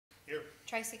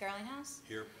Tracy Garlinghouse.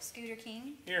 Here. Scooter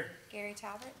King. Here. Gary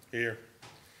Talbot. Here.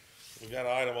 We got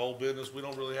an item, old business. We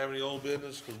don't really have any old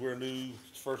business because we're new.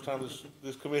 It's the first time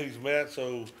this committee's met,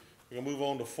 so we're gonna move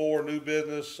on to 4 new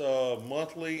business,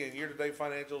 monthly and year-to-date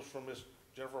financials from Ms.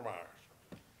 Jennifer Myers.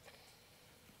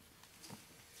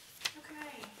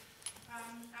 Okay,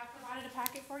 I provided a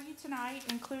packet for you tonight.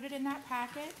 Included in that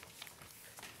packet,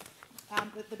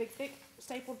 the big thick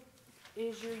staple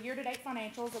is your year-to-date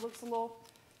financials. It looks a little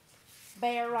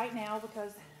bare right now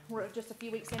because we're just a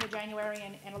few weeks into January,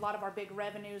 and a lot of our big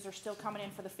revenues are still coming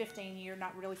in for the 15 year,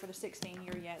 not really for the 16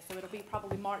 year yet. So it'll be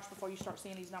probably March before you start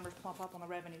seeing these numbers plump up on the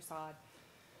revenue side.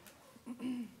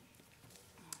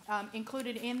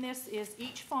 Included in this is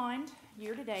each fund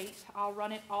year-to-date. I'll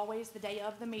run it always the day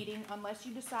of the meeting unless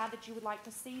you decide that you would like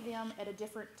to see them at a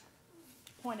different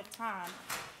point of time.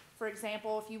 For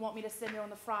example, if you want me to send it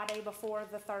on the Friday before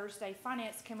the Thursday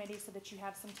Finance Committee so that you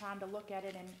have some time to look at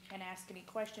it and ask any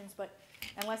questions, but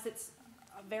unless it's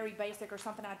very basic or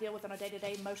something I deal with on a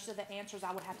day-to-day, most of the answers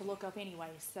I would have to look up anyway.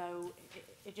 So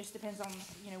it just depends on,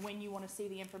 you know, when you want to see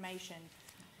the information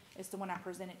as to when I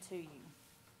present it to you.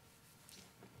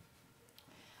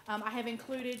 I have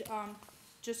included,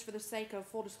 just for the sake of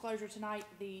full disclosure tonight,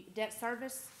 the debt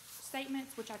service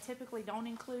statements, which I typically don't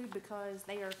include because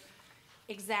they are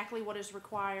exactly what is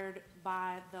required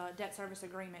by the debt service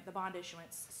agreement, the bond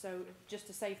issuance. So just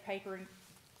to save paper, and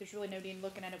there's really no need in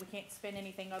looking at it. We can't spend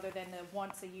anything other than the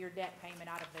once a year debt payment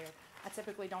out of there. I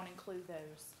typically don't include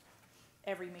those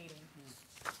every meeting.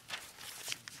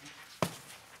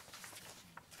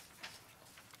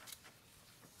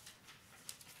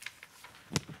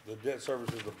 The debt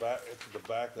service is the back, it's the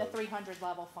back The of. 300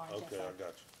 level fund, yes, Okay, sir. I got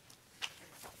you.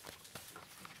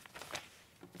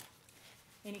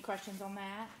 Any questions on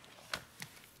that?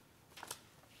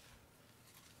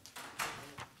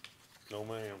 No,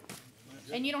 ma'am.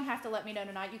 And you don't have to let me know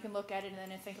tonight. You can look at it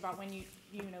and then think about when you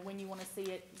know, when you want to see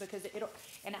it, because it'll,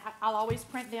 and I'll always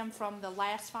print them from the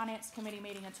last Finance Committee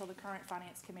meeting until the current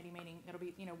Finance Committee meeting. It'll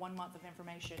be, you know, 1 month of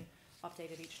information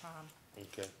updated each time.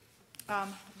 Okay.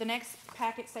 The next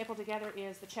packet stapled together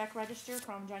is the check register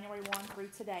from January 1 through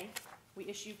today. We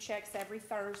issue checks every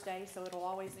Thursday, so it'll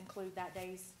always include that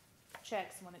day's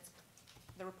checks when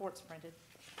the report's printed.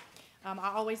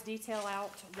 I always detail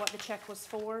out what the check was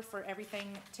for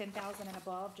everything 10,000 and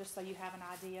above, just so you have an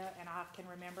idea and I can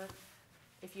remember.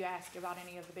 If you ask about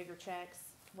any of the bigger checks,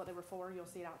 what they were for, you'll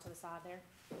see it out to the side there.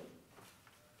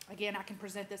 Again, I can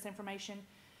present this information.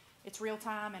 It's real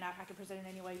time, and I can present it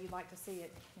any way you'd like to see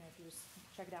it. You know, if you just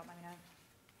check it out, let me know.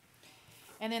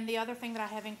 And then the other thing that I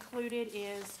have included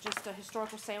is just a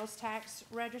historical sales tax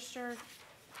register.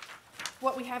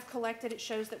 What we have collected, it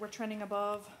shows that we're trending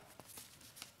above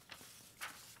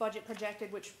budget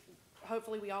projected, which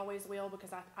hopefully we always will,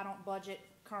 because I don't budget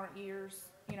current years.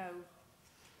 You know,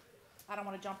 I don't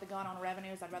want to jump the gun on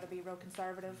revenues. I'd rather be real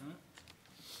conservative.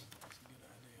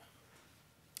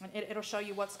 And it'll show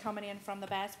you what's coming in from the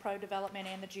Bass Pro development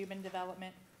and the Jubin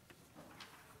development.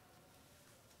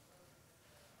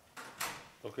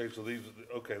 Okay, so these,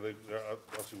 okay,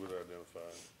 I'll see what they're identifying.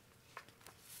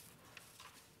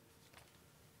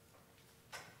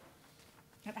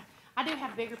 I do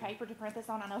have bigger paper to print this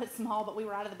on. I know it's small, but we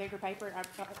were out of the bigger paper.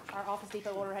 Our Office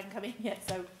Depot order hadn't come in yet,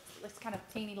 so it's kind of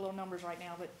teeny little numbers right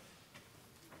now. But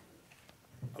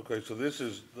Okay, so this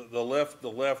is, the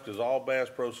left is all Bass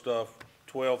Pro stuff,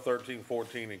 12, 13,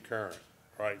 14, and current,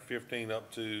 right? 15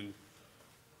 up to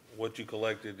what you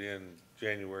collected in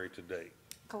January to date.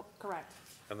 correct.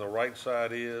 And the right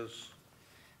side is?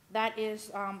 That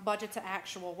is budget to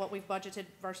actual, what we've budgeted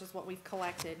versus what we've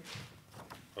collected.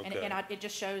 Okay. And it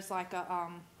just shows like a,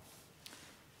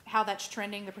 how that's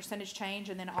trending, the percentage change,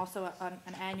 and then also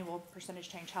an annual percentage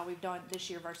change, how we've done this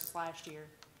year versus last year.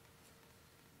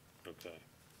 Okay.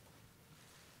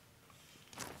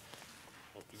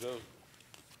 Off you go.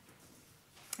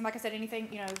 And like I said, anything,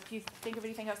 you know, if you think of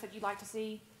anything else that you'd like to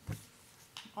see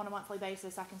on a monthly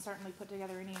basis, I can certainly put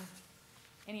together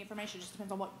any information. It just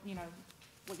depends on what, you know,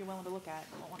 what you're willing to look at,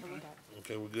 and what you want to look at.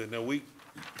 Okay, we're good. Now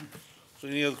so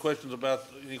any other questions about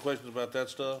that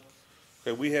stuff?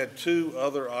 Okay, we had 2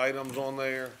 other items on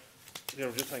there. You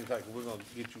know, just hang tight, we're gonna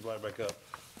get you right back up.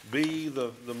 B,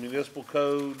 the municipal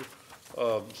code.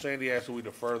 Sandy asked that we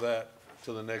defer that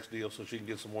to the next deal so she can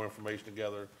get some more information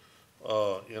together.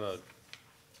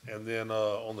 And then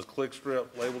on the click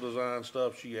strip label design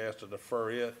stuff, she asked to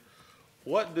defer it.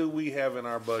 What do we have in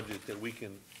our budget that we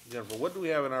can, Jennifer, what do we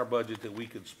have in our budget that we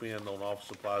could spend on office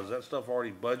supplies? Is that stuff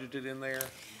already budgeted in there?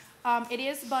 It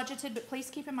is budgeted, but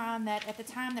please keep in mind that at the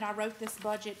time that I wrote this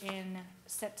budget in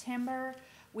September,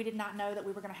 We did not know that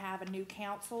we were gonna have a new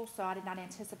council, so I did not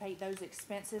anticipate those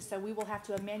expenses. So we will have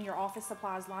to amend your office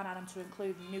supplies line item to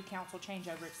include new council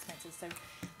changeover expenses. So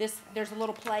there's a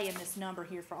little play in this number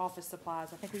here for office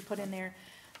supplies. I think we put in there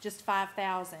just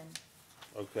 5,000.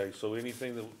 Okay, so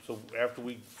anything that, so after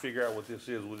we figure out what this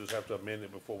is, we'll just have to amend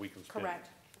it before we can spend it? Correct.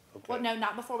 Okay. Well, no,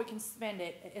 not before we can spend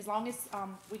it. As long as,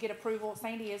 we get approval,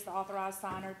 Sandy is the authorized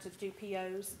signer to do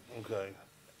POs. Okay,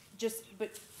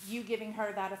 But you giving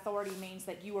her that authority means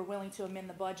that you are willing to amend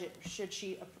the budget should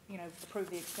she, approve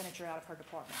the expenditure out of her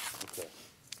department. okay.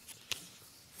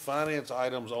 Finance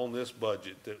items on this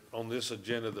budget, on this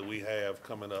agenda that we have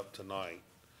coming up tonight.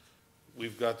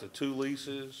 We've got the 2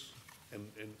 leases, and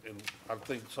I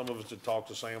think some of us had talked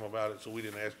to Sam about it, so we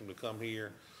didn't ask him to come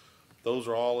here. Those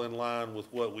are all in line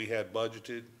with what we had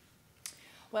budgeted?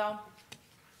 Well,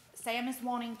 Sam is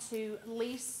wanting to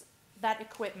lease that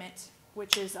equipment,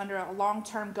 which is under a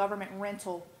long-term government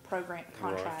rental program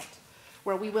contract,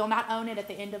 where we will not own it at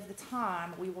the end of the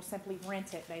time, we will simply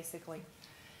rent it, basically,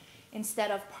 instead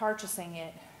of purchasing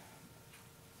it.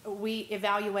 We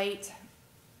evaluate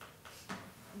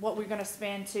what we're gonna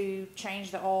spend to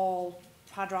change the oil,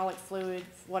 hydraulic fluid,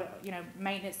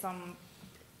 maintenance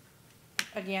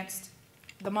against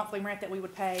the monthly rent that we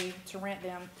would pay to rent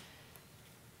them,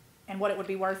 and what it would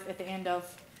be worth at the end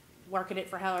of working it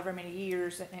for however many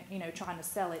years, and, trying to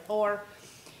sell it. Or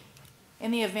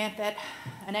in the event that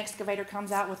an excavator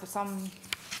comes out with some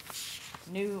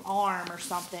new arm or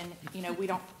something, we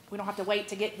don't have to wait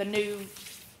to get the new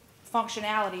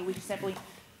functionality. We simply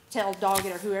tell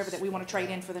Doggett or whoever that we want to trade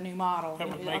in for the new model. That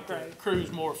would make the upgrade.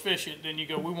 crews more efficient, then you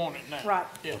go, we want it now. Right.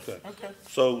 Yeah, Okay. okay.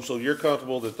 So you're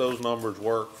comfortable that those numbers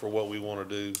work for what we want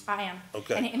to do? I am.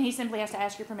 Okay. And he simply has to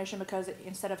ask your permission because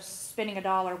instead of spending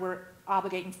 $1, we're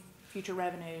obligating future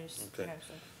revenues. Okay.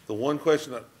 The one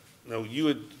question, no,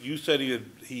 you said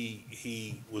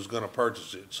he was gonna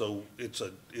purchase it, so it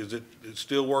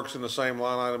still works in the same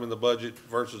line item in the budget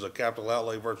versus a capital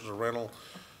outlay versus a rental?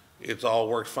 It's all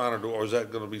works fine, or is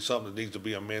that gonna be something that needs to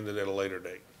be amended at a later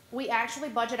date? We actually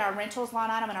budget our rentals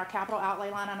line item and our capital outlay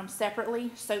line item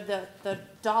separately, so the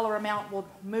dollar amount will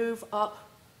move up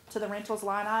to the rentals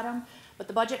line item, but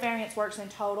the budget variance works in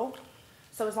total.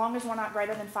 So as long as we're not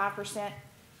greater than 5%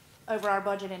 over our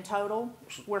budget in total,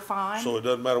 we're fine. So it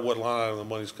doesn't matter what line item the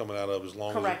money's coming out of, as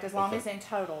long as. Correct, as long okay. as in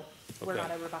total, we're Okay.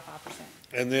 not over by 5%.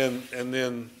 And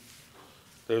then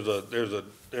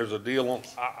there's a deal on,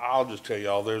 I'll just tell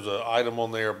y'all, there's an item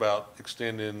on there about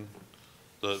extending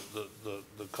the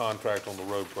contract on the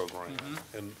road program.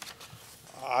 And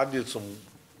I did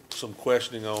some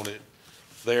questioning on it.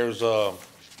 There's,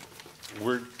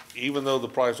 even though the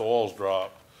price of oil's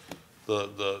dropped,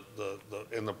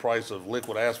 and the price of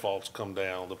liquid asphalt's come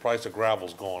down, the price of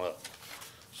gravel's gone up.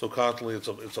 So constantly, I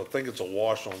think it's a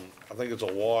wash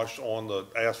on the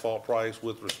asphalt price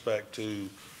with respect to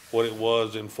what it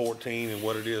was in 14 and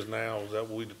what it is now. Is that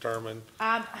what we determined?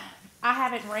 I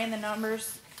haven't ran the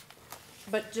numbers,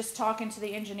 but just talking to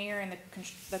the engineer and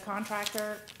the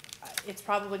contractor, it's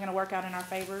probably gonna work out in our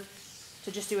favor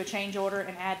to just do a change order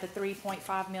and add the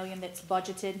 3.5 million that's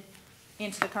budgeted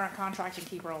into the current contract and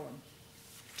keep rolling.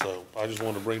 So I just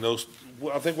wanted to bring those,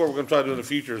 I think what we're gonna try to do in the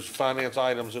future is finance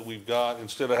items that we've got,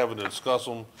 instead of having to discuss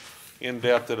them in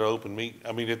depth at an open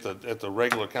at the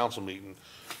regular council meeting,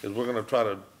 is we're gonna try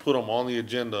to put them on the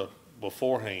agenda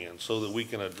beforehand so that we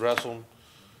can address them.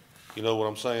 You know what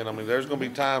I'm saying? I mean, there's gonna be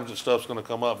times that stuff's gonna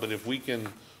come up, but if we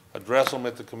can address them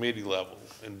at the committee level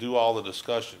and do all the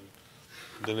discussion,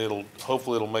 then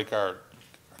hopefully it'll make our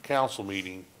council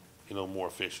meeting, more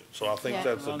efficient. So I think Yeah.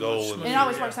 that's the goal. And it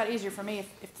always works out easier for me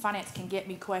if finance can get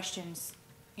me questions,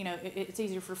 it's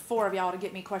easier for 4 of y'all to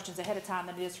get me questions ahead of time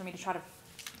than it is for me to try to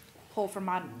pull from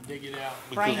my Dig it out.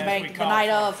 brain As bank we the call night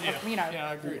for it. of, Yeah, Yeah,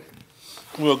 I agree.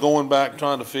 Well, going back,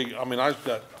 trying to figure, I mean, I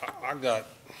got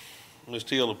Ms.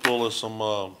 Teal to pull us some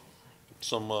old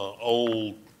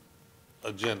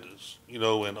agendas,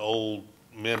 and old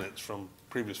minutes from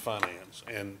previous finance.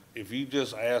 And if you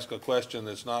just ask a question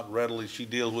that's not readily, she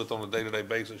deals with on a day-to-day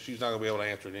basis, she's not gonna be able to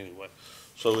answer it anyway.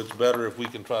 So it's better if we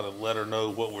can try to let her know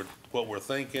what we're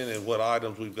thinking and what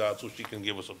items we've got, so she can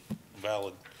give us a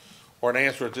valid, or an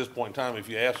answer at this point in time. If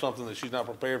you ask something that she's not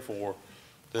prepared for,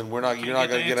 then you're not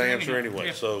gonna get an answer anyway.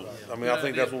 Yeah. So, I mean, I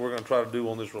think that's what we're gonna try to do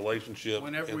on this relationship.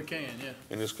 Whenever we in- can, yeah.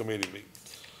 in this committee meeting.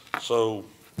 So,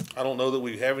 I don't know that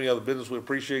we have any other business. We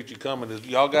appreciate you coming.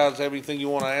 Y'all guys have anything you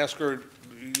wanna ask her?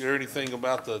 Is there anything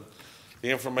about the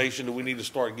information that we need to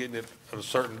start getting it at a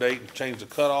certain date and change the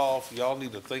cutoff? Y'all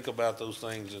need to think about those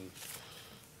things and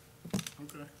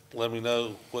Okay. let me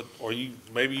know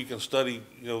maybe you can study,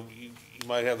 you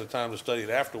might have the time to study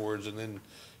it afterwards, and then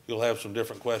you'll have some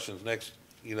different questions next,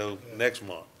 next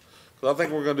month. Cause I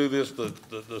think we're gonna do this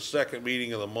the second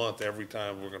meeting of the month every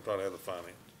time we're gonna try to have the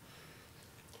finance.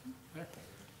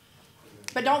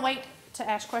 But don't wait to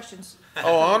ask questions. Oh,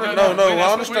 I No, I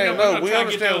that's- understand, we're no, gonna we try and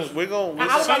get understand, those- we're gonna,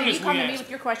 I would soon rather as you come we to me ask. with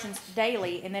your questions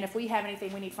daily, and then if we have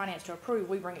anything we need finance to approve,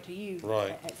 we bring it to you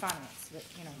Right. at finance, but,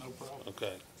 No problem.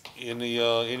 okay. Any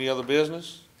other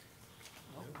business?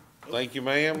 Thank you,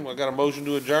 ma'am. I got a motion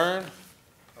to adjourn.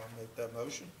 I'll make that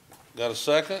motion. Got a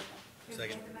second?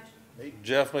 Second. Me?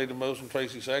 Jeff made the motion,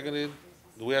 Tracy seconded.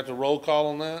 Do we have to roll call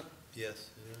on that? Yes.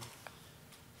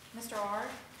 Mr. Ard?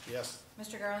 Yes.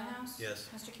 Mr. Girlinghouse? Yes.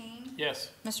 Mr. King? Yes.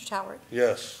 Mr. Talbot?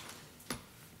 Yes.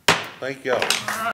 Thank y'all.